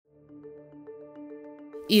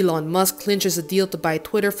Elon Musk clinches a deal to buy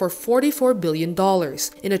Twitter for $44 billion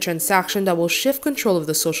in a transaction that will shift control of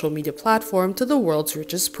the social media platform to the world's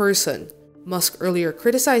richest person. Musk earlier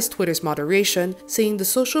criticized Twitter's moderation, saying the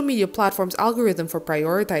social media platform's algorithm for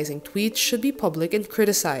prioritizing tweets should be public and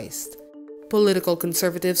criticized. Political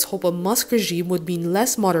conservatives hope a Musk regime would mean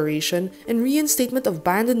less moderation and reinstatement of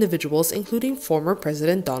banned individuals, including former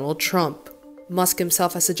President Donald Trump. Musk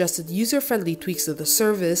himself has suggested user-friendly tweaks to the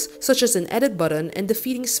service, such as an edit button and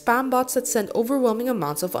defeating spam bots that send overwhelming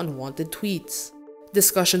amounts of unwanted tweets.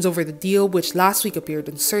 Discussions over the deal, which last week appeared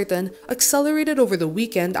uncertain, accelerated over the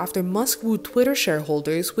weekend after Musk wooed Twitter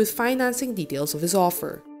shareholders with financing details of his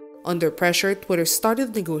offer. Under pressure, Twitter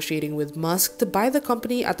started negotiating with Musk to buy the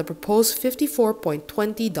company at the proposed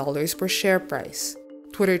 $54.20 per share price.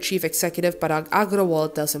 Twitter chief executive Parag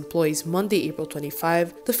Agrawal tells employees Monday, April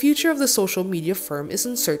 25, the future of the social media firm is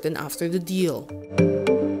uncertain after the deal.